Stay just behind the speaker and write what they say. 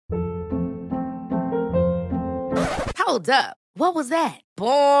Hold up. What was that?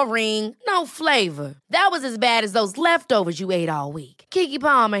 Boring. No flavor. That was as bad as those leftovers you ate all week. Keke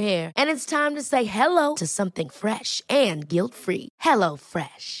Palmer here. And it's time to say hello to something fresh and guilt-free. Hello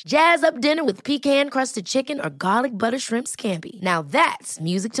Fresh. Jazz up dinner with pecan-crusted chicken or garlic butter shrimp scampi. Now that's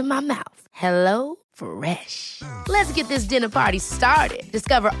music to my mouth. Hello Fresh. Let's get this dinner party started.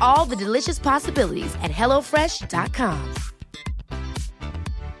 Discover all the delicious possibilities at hellofresh.com.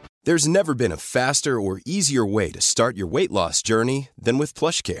 There's never been a faster or easier way to start your weight loss journey than with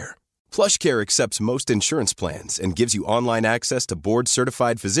PlushCare. PlushCare accepts most insurance plans and gives you online access to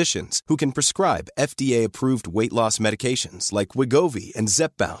board-certified physicians who can prescribe FDA-approved weight loss medications like Wegovy and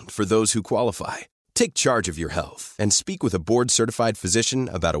Zepbound for those who qualify. Take charge of your health and speak with a board-certified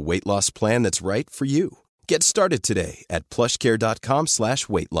physician about a weight loss plan that's right for you. Get started today at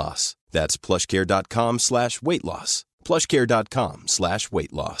plushcare.com/weight loss. That's plushcare.com/weight loss.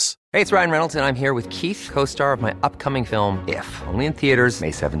 plushcare.com/weight loss. Hey, it's Ryan Reynolds, and I'm here with Keith, co-star of my upcoming film, If, only in theaters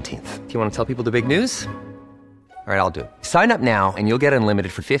May 17th. Do you want to tell people the big news? All right, I'll do it. Sign up now and you'll get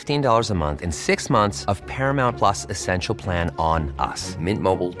unlimited for $15 a month and 6 months of Paramount Plus Essential Plan on us.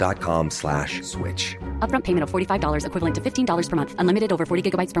 MintMobile.com/switch. Upfront payment of $45 equivalent to $15 per month. Unlimited over 40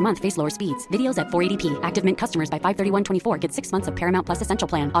 gigabytes per month. Face lower speeds. Videos at 480p. Active Mint customers by 531.24 get 6 months of Paramount Plus Essential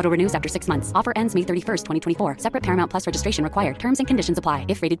Plan. Auto renews after 6 months. Offer ends May 31st, 2024. Separate Paramount Plus registration required. Terms and conditions apply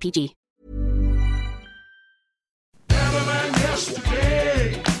if rated PG.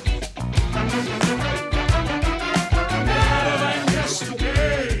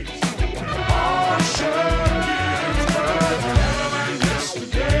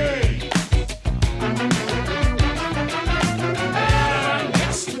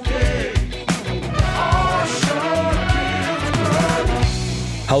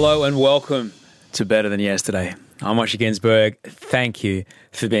 Hello and welcome to Better Than Yesterday. I'm Osher Günsberg. Thank you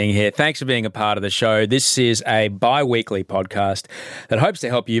for being here. Thanks for being a part of the show. This is a bi-weekly podcast that hopes to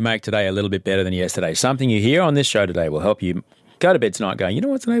help you make today a little bit better than yesterday. Something you hear on this show today will help you go to bed tonight going, you know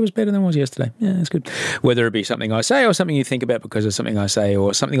what, today was better than it was yesterday. Yeah, that's good. Whether it be something I say or something you think about because of something I say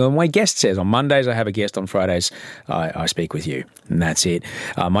or something my guest says. On Mondays, I have a guest. On Fridays, I speak with you. And that's it.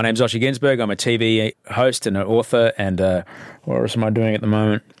 My name's Osher Günsberg. I'm a TV host and an author. And what else am I doing at the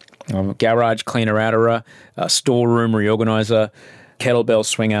moment? I'm a garage cleaner-outerer, a storeroom reorganiser, kettlebell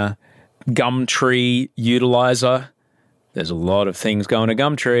swinger, Gumtree utiliser. There's a lot of things going to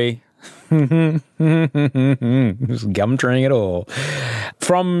Gumtree. Gumtreeing it all.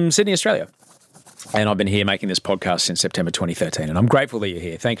 From Sydney, Australia. And I've been here making this podcast since September 2013, and I'm grateful that you're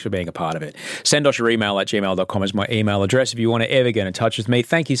here. Thanks for being a part of it. Send us your email at gmail.com is my email address if you want to ever get in touch with me.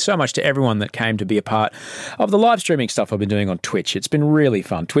 Thank you so much to everyone that came to be a part of the live streaming stuff I've been doing on Twitch. It's been really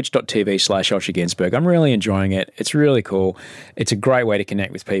fun. Twitch.tv/Osher Günsberg. I'm really enjoying it. It's really cool. It's a great way to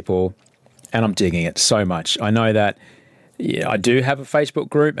connect with people, and I'm digging it so much. I know that I do have a Facebook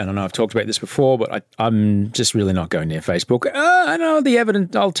group, and I know I've talked about this before, but I'm just really not going near Facebook. I know the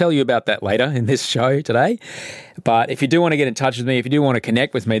evidence. I'll tell you about that later in this show today. But if you do want to get in touch with me, if you do want to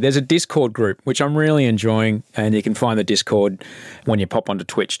connect with me, there's a Discord group, which I'm really enjoying, and you can find the Discord when you pop onto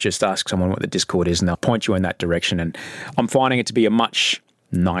Twitch. Just ask someone what the Discord is, and they'll point you in that direction. And I'm finding it to be a much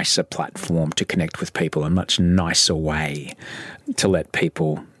nicer platform to connect with people, a much nicer way to let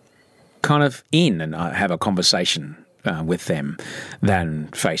people kind of in and have a conversation with them than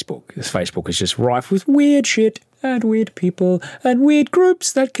Facebook. Because Facebook is just rife with weird shit and weird people and weird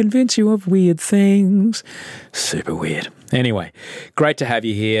groups that convince you of weird things. Super weird. Anyway, great to have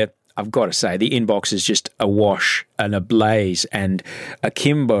you here. I've got to say, the inbox is just awash and ablaze and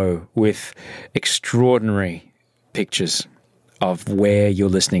akimbo with extraordinary pictures of where you're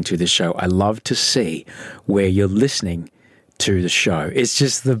listening to this show. I love to see where you're listening to the show. It's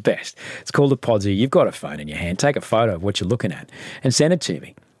just the best. It's called a Podsy. You've got a phone in your hand. Take a photo of what you're looking at and send it to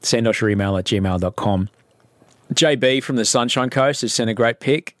me. Send us your email at gmail.com. JB from the Sunshine Coast has sent a great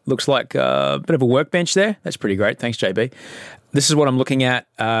pic. Looks like a bit of a workbench there. That's pretty great. Thanks, JB. This is what I'm looking at,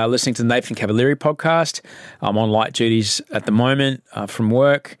 listening to the Nathan Cavalieri podcast. I'm on light duties at the moment from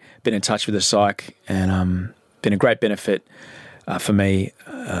work. Been in touch with the psych and been a great benefit for me.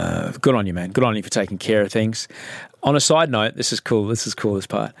 Good on you, man. Good on you for taking care of things. On a side note, this is cool. This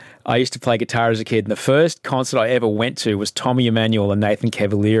part. I used to play guitar as a kid, and the first concert I ever went to was Tommy Emmanuel and Nathan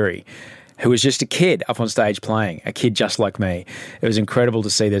Cavalieri, who was just a kid up on stage playing, a kid just like me. It was incredible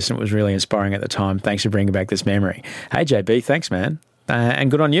to see this, and it was really inspiring at the time. Thanks for bringing back this memory. Hey, JB, thanks, man. And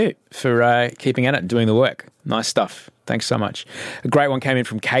good on you for keeping at it and doing the work. Nice stuff. Thanks so much. A great one came in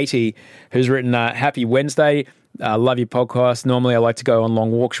from Katie, who's written, Happy Wednesday. Love your podcast. Normally I like to go on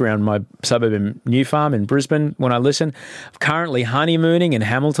long walks around my suburb in New Farm in Brisbane when I listen. I'm currently honeymooning in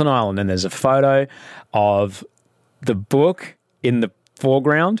Hamilton Island, and there's a photo of the book in the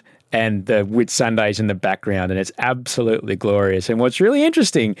foreground and the Whitsundays in the background, and it's absolutely glorious. And what's really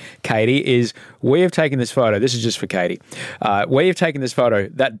interesting, Katie, is we have taken this photo. This is just for Katie. We have taken this photo.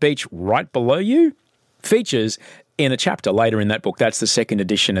 That beach right below you features in a chapter later in that book. That's the second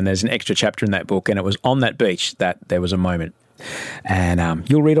edition, and there's an extra chapter in that book, and it was on that beach that there was a moment. And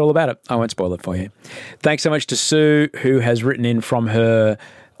you'll read all about it. I won't spoil it for you. Thanks so much to Sue, who has written in from her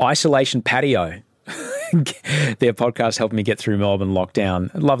isolation patio. Their podcast helped me get through Melbourne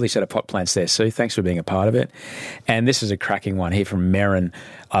lockdown. A lovely set of pot plants there, Sue. Thanks for being a part of it. And this is a cracking one here from Merrin.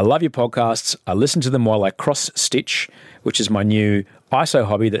 I love your podcasts. I listen to them while I cross-stitch, which is my new ISO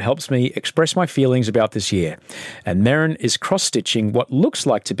hobby that helps me express my feelings about this year. And Merrin is cross-stitching what looks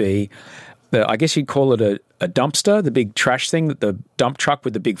like to be, I guess you'd call it a dumpster, the big trash thing, the dump truck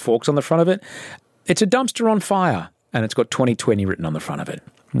with the big forks on the front of it. It's a dumpster on fire, and it's got 2020 written on the front of it.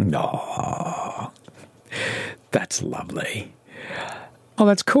 Oh, that's lovely. Oh,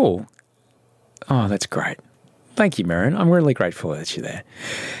 that's cool. Oh, that's great. Thank you, Merrin. I'm really grateful that you're there.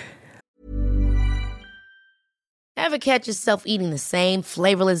 Ever catch yourself eating the same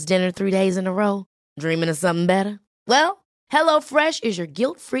flavorless dinner 3 days in a row? Dreaming of something better? Well, HelloFresh is your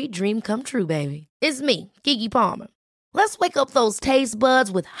guilt-free dream come true, baby. It's me, Keke Palmer. Let's wake up those taste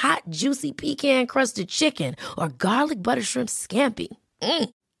buds with hot, juicy pecan-crusted chicken or garlic butter shrimp scampi.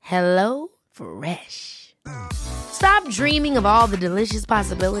 Hello Fresh. Stop dreaming of all the delicious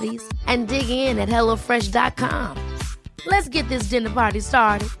possibilities and dig in at HelloFresh.com. Let's get this dinner party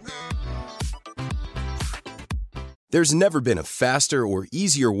started. There's never been a faster or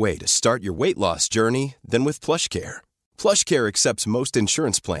easier way to start your weight loss journey than with PlushCare. PlushCare accepts most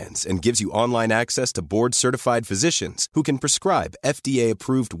insurance plans and gives you online access to board-certified physicians who can prescribe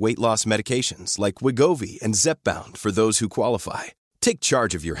FDA-approved weight loss medications like Wegovy and Zepbound for those who qualify. Take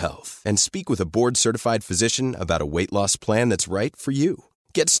charge of your health and speak with a board-certified physician about a weight loss plan that's right for you.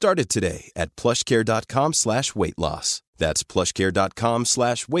 Get started today at plushcare.com/weight loss. That's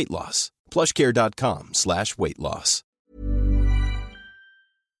plushcare.com/weight loss. plushcare.com/weight loss.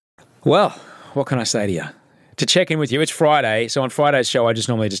 Well, what can I say to you? To check in with you, it's Friday, so on Friday's show, I just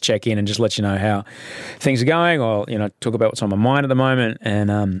normally just check in and just let you know how things are going, or talk about what's on my mind at the moment.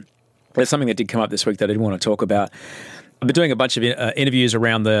 And there's something that did come up this week that I did want to talk about. I've been doing a bunch of interviews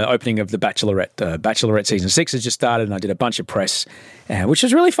around the opening of The Bachelorette. Bachelorette Season 6 has just started, and I did a bunch of press, which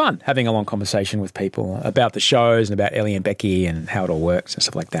was really fun, having a long conversation with people about the shows and about Ellie and Becky and how it all works and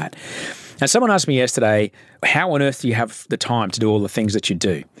stuff like that. And someone asked me yesterday, how on earth do you have the time to do all the things that you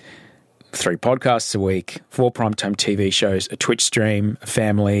do? 3 podcasts a week, 4 primetime TV shows, a Twitch stream, a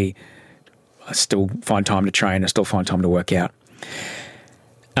family. I still find time to train. I still find time to work out.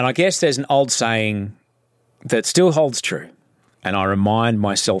 And I guess there's an old saying that still holds true, and I remind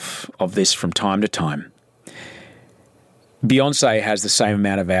myself of this from time to time. Beyonce has the same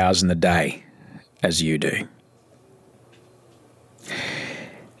amount of hours in the day as you do.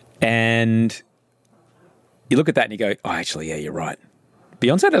 And you look at that and you go, oh, actually, yeah, you're right.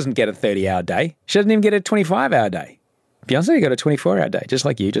 Beyonce doesn't get a 30-hour day. She doesn't even get a 25-hour day. Beyonce got a 24-hour day, just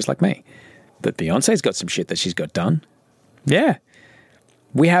like you, just like me. But Beyonce's got some shit that she's got done. Yeah.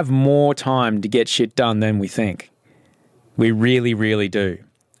 We have more time to get shit done than we think. We really, really do.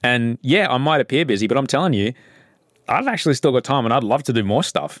 And yeah, I might appear busy, but I'm telling you, I've actually still got time and I'd love to do more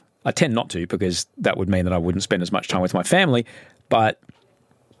stuff. I tend not to because that would mean that I wouldn't spend as much time with my family, but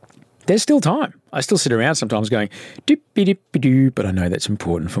there's still time. I still sit around sometimes going, doop-be-doop-be-doo, but I know that's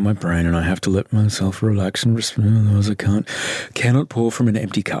important for my brain and I have to let myself relax and respond, otherwise I cannot pour from an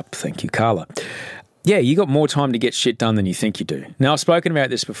empty cup. Thank you, Carla. Yeah, you got more time to get shit done than you think you do. Now, I've spoken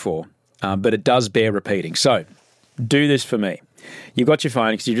about this before, but it does bear repeating. So, do this for me. You've got your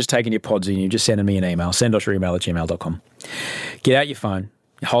phone because you're just taking your pods in, you're just sending me an email, send.your@gmail.com. Get out your phone.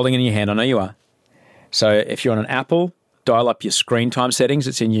 You're holding it in your hand. I know you are. So, if you're on an Apple, dial up your screen time settings.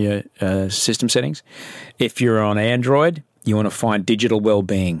 It's in your system settings. If you're on Android, you want to find digital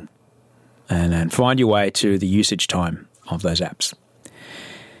well-being and find your way to the usage time of those apps.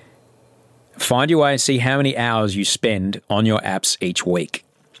 Find your way and see how many hours you spend on your apps each week.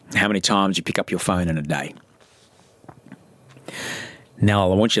 How many times you pick up your phone in a day.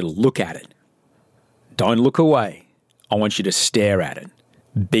 Now, I want you to look at it. Don't look away. I want you to stare at it.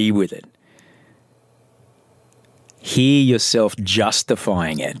 Be with it. Hear yourself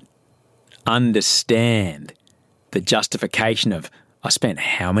justifying it. Understand the justification of, I spent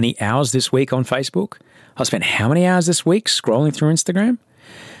how many hours this week on Facebook? I spent how many hours this week scrolling through Instagram?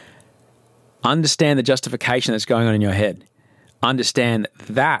 Understand the justification that's going on in your head. Understand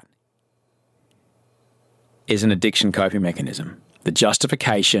that is an addiction coping mechanism. The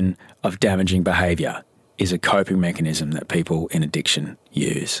justification of damaging behavior is a coping mechanism that people in addiction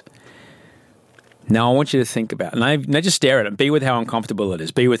use. Now, I want you to think about it. Now just stare at it. Be with how uncomfortable it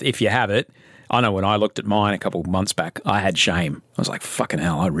is. Be with, if you have it. I know when I looked at mine a couple of months back, I had shame. I was like, fucking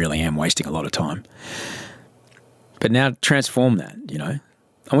hell, I really am wasting a lot of time. But now transform that, you know.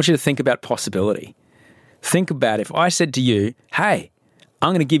 I want you to think about possibility. Think about if I said to you, hey,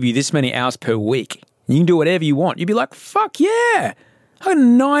 I'm going to give you this many hours per week. You can do whatever you want. You'd be like, fuck yeah. I got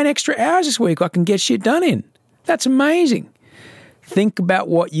 9 extra hours this week I can get shit done in. That's amazing. Think about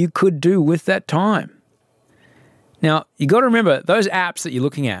what you could do with that time. Now, you got to remember, those apps that you're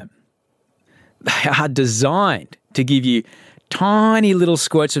looking at, they are designed to give you tiny little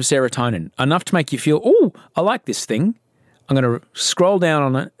squirts of serotonin, enough to make you feel, oh, I like this thing. I'm going to scroll down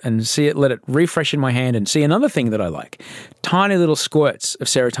on it and see it, let it refresh in my hand and see another thing that I like. Tiny little squirts of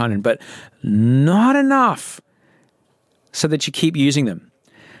serotonin, but not enough so that you keep using them.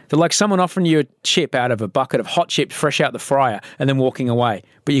 They're like someone offering you a chip out of a bucket of hot chips fresh out the fryer and then walking away,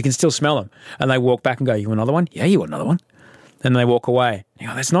 but you can still smell them. And they walk back and go, you want another one? Yeah, you want another one. And they walk away. You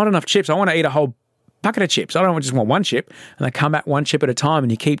go, there's not enough chips. I want to eat a whole bucket of chips. I don't just want one chip. And they come back one chip at a time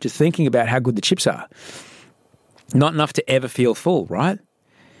and you keep just thinking about how good the chips are. Not enough to ever feel full, right?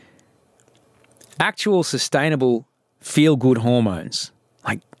 Actual sustainable feel-good hormones,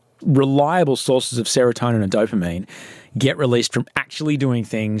 like reliable sources of serotonin and dopamine, get released from actually doing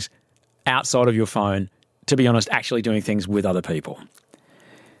things outside of your phone, to be honest, actually doing things with other people.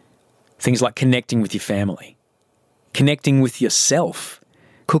 Things like connecting with your family, connecting with yourself,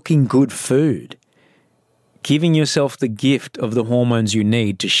 cooking good food, giving yourself the gift of the hormones you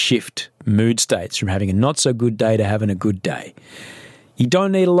need to shift mood states from having a not-so-good day to having a good day. You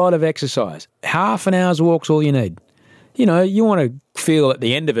don't need a lot of exercise. Half an hour's walk's all you need. You know, you want to feel at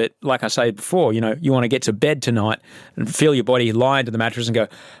the end of it, like I said before, you know, you want to get to bed tonight and feel your body lie into the mattress and go,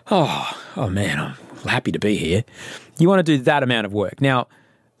 oh man, I'm happy to be here. You want to do that amount of work. Now,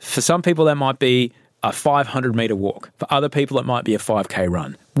 for some people, that might be a 500-meter walk. For other people, it might be a 5K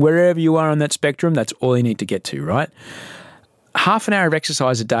run. Wherever you are on that spectrum, that's all you need to get to, right? Half an hour of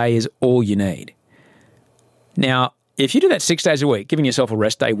exercise a day is all you need. Now, if you do that 6 days a week, giving yourself a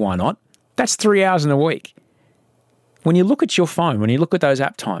rest day, why not? That's 3 hours in a week. When you look at your phone, when you look at those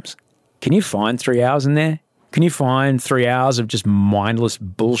app times, can you find 3 hours in there? Can you find 3 hours of just mindless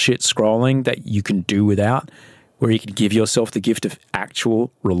bullshit scrolling that you can do without, where you can give yourself the gift of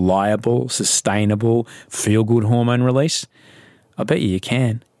actual, reliable, sustainable, feel-good hormone release? I bet you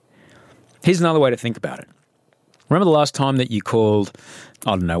can. Here's another way to think about it. Remember the last time that you called,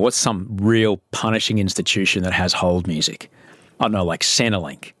 I don't know, what's some real punishing institution that has hold music? I don't know, like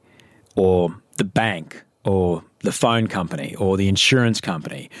Centrelink or the bank or the phone company or the insurance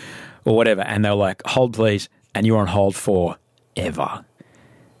company or whatever. And they're like, hold please, and you're on hold forever.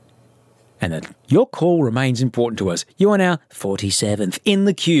 And then your call remains important to us. You are now 47th in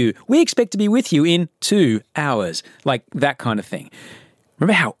the queue. We expect to be with you in 2 hours. Like that kind of thing.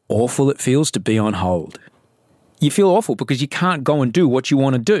 Remember how awful it feels to be on hold? You feel awful because you can't go and do what you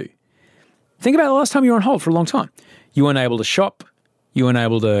want to do. Think about the last time you were on hold for a long time. You weren't able to shop. You weren't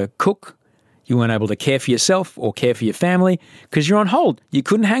able to cook. You weren't able to care for yourself or care for your family because you're on hold. You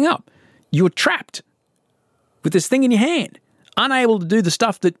couldn't hang up. You were trapped with this thing in your hand, unable to do the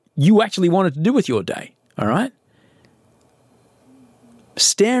stuff that you actually wanted to do with your day, all right?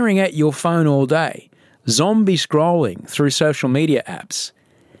 Staring at your phone all day, zombie scrolling through social media apps,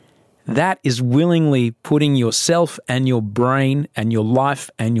 that is willingly putting yourself and your brain and your life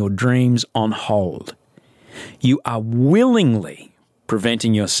and your dreams on hold. You are willingly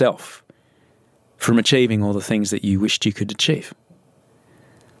preventing yourself from achieving all the things that you wished you could achieve.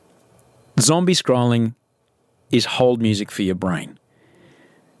 Zombie scrolling is hold music for your brain.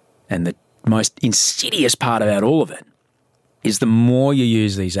 And the most insidious part about all of it is the more you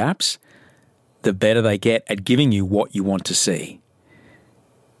use these apps, the better they get at giving you what you want to see.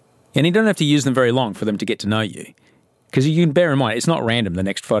 And you don't have to use them very long for them to get to know you. Because you can bear in mind, it's not random. The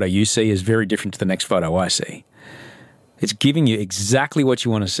next photo you see is very different to the next photo I see. It's giving you exactly what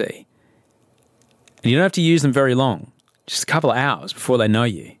you want to see. And you don't have to use them very long, just a couple of hours before they know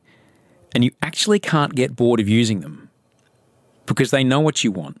you. And you actually can't get bored of using them because they know what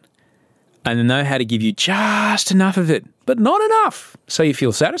you want and they know how to give you just enough of it, but not enough so you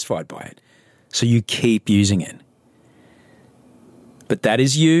feel satisfied by it. So you keep using it. But that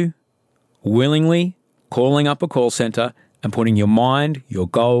is you willingly calling up a call center and putting your mind, your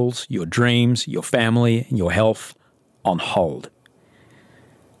goals, your dreams, your family, and your health on hold.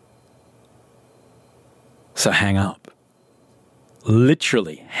 So hang up.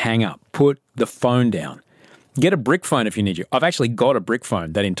 Literally hang up. Put the phone down. Get a brick phone if you need to. I've actually got a brick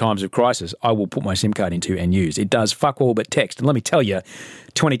phone that in times of crisis, I will put my SIM card into and use. It does fuck all but text. And let me tell you,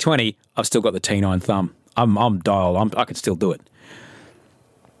 2020, I've still got the T9 thumb. I'm dialed. I can still do it.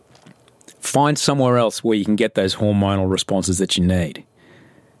 Find somewhere else where you can get those hormonal responses that you need.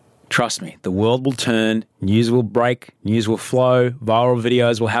 Trust me, the world will turn, news will break, news will flow, viral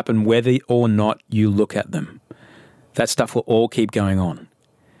videos will happen whether or not you look at them. That stuff will all keep going on.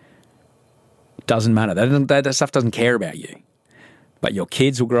 Doesn't matter. That stuff doesn't care about you. But your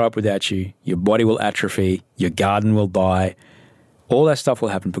kids will grow up without you, your body will atrophy, your garden will die. All that stuff will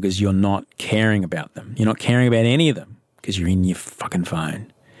happen because you're not caring about them. You're not caring about any of them because you're in your fucking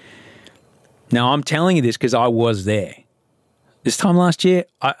phone. Now, I'm telling you this because I was there. This time last year,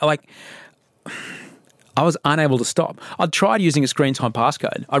 I was unable to stop. I'd tried using a screen time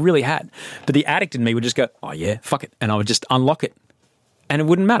passcode. I really had. But the addict in me would just go, oh yeah, fuck it. And I would just unlock it. And it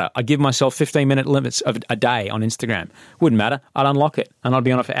wouldn't matter. I'd give myself 15-minute limits of a day on Instagram. Wouldn't matter. I'd unlock it. And I'd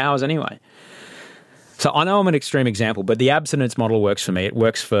be on it for hours anyway. So I know I'm an extreme example, but the abstinence model works for me. It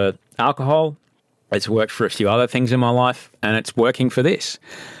works for alcohol. It's worked for a few other things in my life. And it's working for this.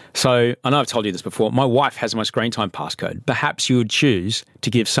 So I know I've told you this before. My wife has my screen time passcode. Perhaps you would choose to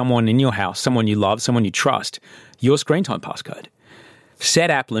give someone in your house, someone you love, someone you trust, your screen time passcode.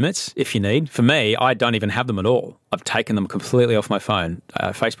 Set app limits if you need. For me, I don't even have them at all. I've taken them completely off my phone.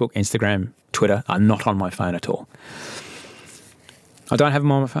 Facebook, Instagram, Twitter are not on my phone at all. I don't have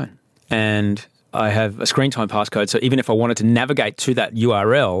them on my phone. And I have a screen time passcode, so even if I wanted to navigate to that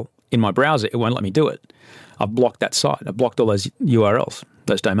URL in my browser, it won't let me do it. I've blocked that site. I've blocked all those URLs,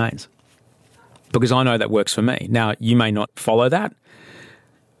 those domains, because I know that works for me. Now, you may not follow that,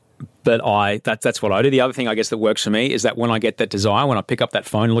 but that's what I do. The other thing, I guess, that works for me is that when I get that desire, when I pick up that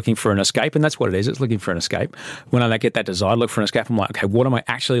phone looking for an escape, and that's what it is, it's looking for an escape. When I get that desire, look for an escape, I'm like, okay, what am I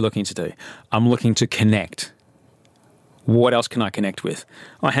actually looking to do? I'm looking to connect. What else can I connect with?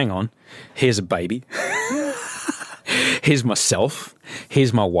 Oh, hang on. Here's a baby. Here's myself.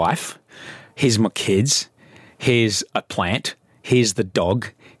 Here's my wife. Here's my kids. Here's a plant. Here's the dog.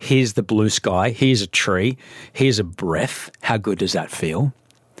 Here's the blue sky. Here's a tree. Here's a breath. How good does that feel?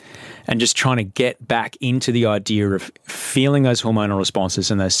 And just trying to get back into the idea of feeling those hormonal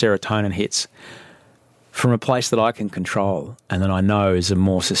responses and those serotonin hits from a place that I can control and that I know is a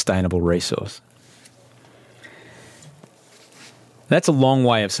more sustainable resource. That's a long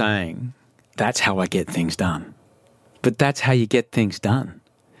way of saying that's how I get things done. But that's how you get things done.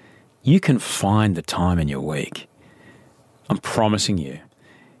 You can find the time in your week. I'm promising you.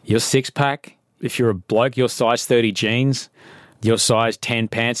 Your six-pack, if you're a bloke, your size 30 jeans, your size 10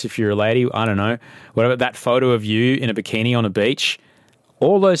 pants if you're a lady, I don't know, whatever, that photo of you in a bikini on a beach,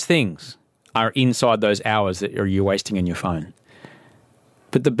 all those things are inside those hours that you're wasting in your phone.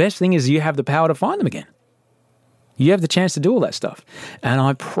 But the best thing is you have the power to find them again. You have the chance to do all that stuff. And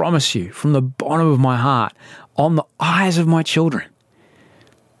I promise you, from the bottom of my heart, on the eyes of my children,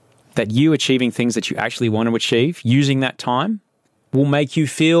 that you achieving things that you actually want to achieve, using that time, will make you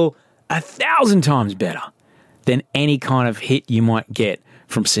feel 1,000 times better than any kind of hit you might get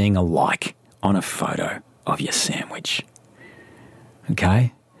from seeing a like on a photo of your sandwich.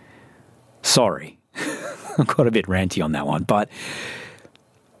 Okay? Sorry. I got a bit ranty on that one, but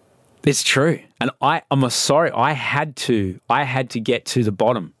it's true. And I'm sorry, I had to get to the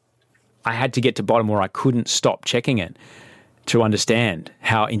bottom. I had to get to bottom where I couldn't stop checking it to understand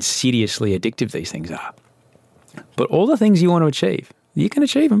how insidiously addictive these things are. But all the things you want to achieve, you can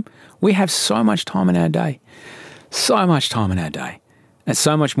achieve them. We have so much time in our day. So much time in our day. And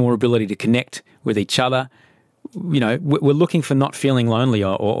so much more ability to connect with each other. You know, we're looking for not feeling lonely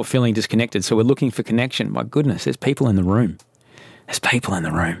or feeling disconnected. So we're looking for connection. My goodness, there's people in the room. There's people in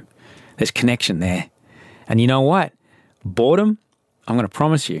the room. There's connection there. And you know what? Boredom, I'm going to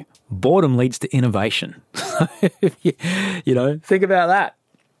promise you, boredom leads to innovation. You know, think about that.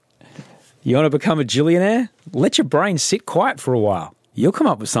 You want to become a gillionaire? Let your brain sit quiet for a while. You'll come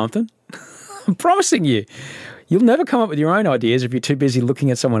up with something. I'm promising you. You'll never come up with your own ideas if you're too busy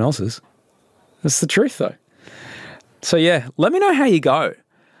looking at someone else's. That's the truth, though. So, yeah, let me know how you go.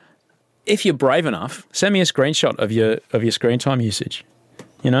 If you're brave enough, send me a screenshot of your screen time usage,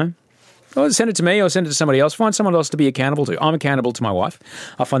 you know? Or send it to me or send it to somebody else. Find someone else to be accountable to. I'm accountable to my wife.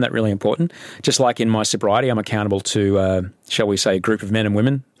 I find that really important. Just like in my sobriety, I'm accountable to, shall we say, a group of men and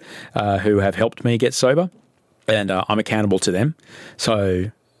women who have helped me get sober. And I'm accountable to them.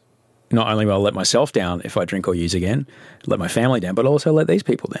 So not only will I let myself down if I drink or use again, let my family down, but also let these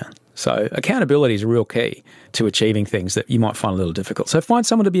people down. So accountability is a real key to achieving things that you might find a little difficult. So find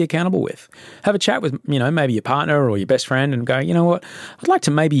someone to be accountable with. Have a chat with, maybe your partner or your best friend and go, you know what, I'd like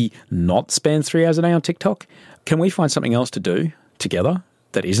to maybe not spend 3 hours a day on TikTok. Can we find something else to do together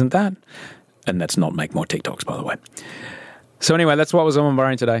that isn't that? And that's not make more TikToks, by the way. So anyway, that's what was on my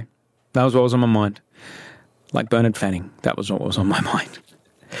brain today. That was what was on my mind. Like Bernard Fanning, that was what was on my mind.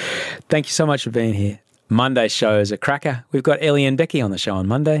 Thank you so much for being here. Monday's show is a cracker. We've got Ellie and Becky on the show on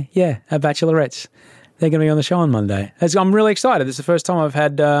Monday. Yeah, our bachelorettes. They're going to be on the show on Monday. I'm really excited. This is the first time I've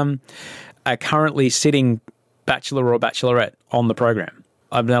had a currently sitting bachelor or bachelorette on the program.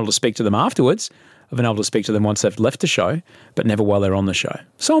 I've been able to speak to them afterwards. I've been able to speak to them once they've left the show, but never while they're on the show.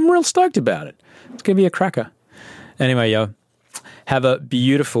 So I'm real stoked about it. It's going to be a cracker. Anyway, have a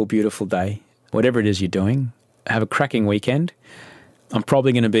beautiful, beautiful day. Whatever it is you're doing, have a cracking weekend. I'm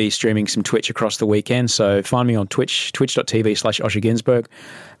probably going to be streaming some Twitch across the weekend, so find me on Twitch, twitch.tv/Osher Ginsberg.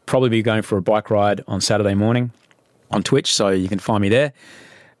 Probably be going for a bike ride on Saturday morning on Twitch, so you can find me there.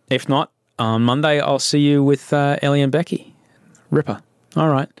 If not, on Monday, I'll see you with Ellie and Becky. Ripper. All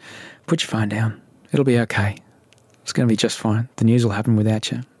right. Put your phone down. It'll be okay. It's going to be just fine. The news will happen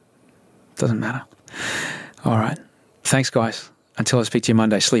without you. Doesn't matter. All right. Thanks, guys. Until I speak to you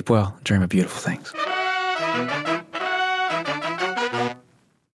Monday, sleep well. Dream of beautiful things.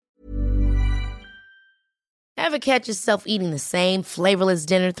 Ever catch yourself eating the same flavorless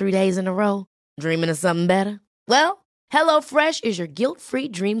dinner 3 days in a row? Dreaming of something better? Well, HelloFresh is your guilt-free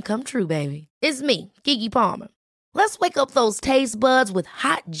dream come true, baby. It's me, Keke Palmer. Let's wake up those taste buds with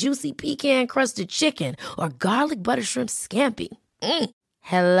hot, juicy pecan-crusted chicken or garlic butter shrimp scampi.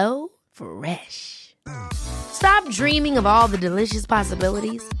 Hello Fresh. Stop dreaming of all the delicious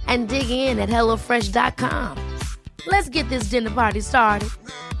possibilities and dig in at HelloFresh.com. Let's get this dinner party started.